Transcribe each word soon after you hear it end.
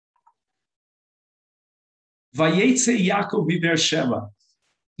Vayeitzei Yaakov Beersheba.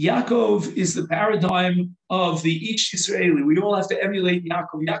 Yaakov is the paradigm of the each Israeli. We all have to emulate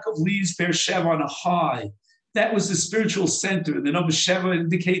Yaakov. Yaakov leaves Beersheba on a high. That was the spiritual center. The number Sheva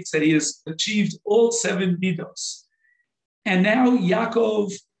indicates that he has achieved all 7 midos. And now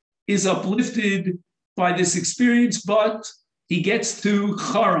Yaakov is uplifted by this experience, but he gets to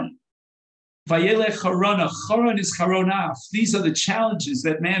Haran. Vayelech Harana. Haran is Haronaf. These are the challenges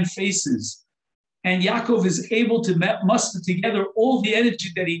that man faces. And Yaakov is able to muster together all the energy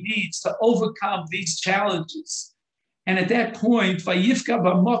that he needs to overcome these challenges. And at that point, Vayifka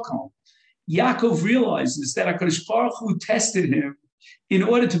b'makom, Yaakov realizes that HaKadosh Baruch Hu tested him in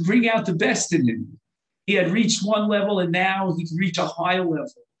order to bring out the best in him. He had reached one level and now he can reach a higher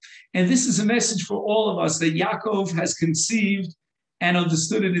level. And this is a message for all of us that Yaakov has conceived and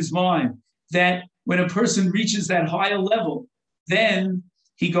understood in his mind, that when a person reaches that higher level, then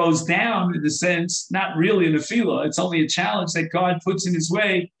he goes down in the sense, not really in a phila, it's only a challenge that God puts in his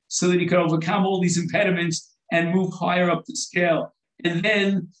way so that he can overcome all these impediments and move higher up the scale. And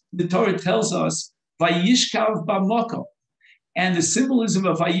then the Torah tells us, Vayishkav b'makom. And the symbolism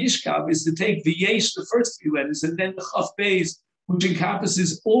of Vayishkav is to take the Yesh, the first 3 letters, and then the Chaf Beis, which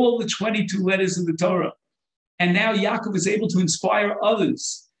encompasses all the 22 letters of the Torah. And now Yaakov is able to inspire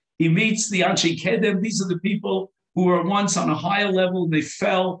others. He meets the Anshe Kedem. These are the people who were once on a higher level, and they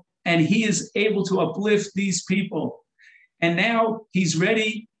fell, and he is able to uplift these people. And now he's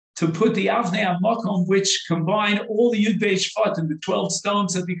ready to put the Avnei HaMakom, which combine all the Yud Beit Shvatim, the 12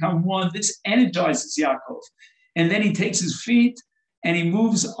 stones that become one. This energizes Yaakov. And then he takes his feet and he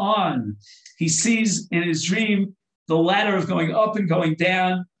moves on. He sees in his dream the ladder of going up and going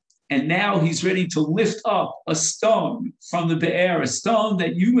down. And now he's ready to lift up a stone from the Be'er, a stone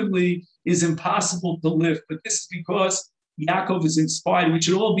that humanly is impossible to lift. But this is because Yaakov is inspired. We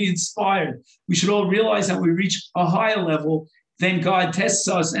should all be inspired. We should all realize that when we reach a higher level, then God tests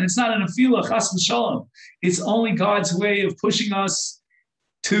us. And it's not an afila, chas v'shalom. It's only God's way of pushing us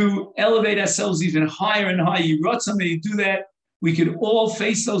to elevate ourselves even higher and higher. You wrote somebody to do that. We can all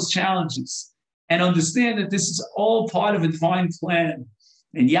face those challenges and understand that this is all part of a divine plan.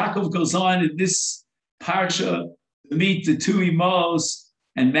 And Yaakov goes on in this parsha to meet the 2 Imos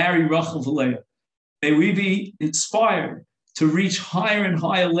and marry Rachel and Leah. May we be inspired to reach higher and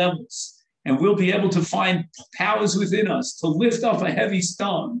higher levels, and we'll be able to find powers within us to lift up a heavy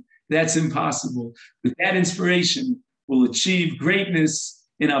stone that's impossible. With that inspiration, we'll achieve greatness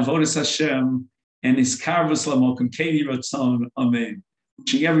in Avodas Hashem and Iskarvus Lamokim Keni Ratzon. Amen.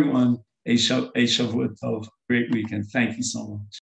 Wishing everyone a Shavua Tov, great weekend. Thank you so much.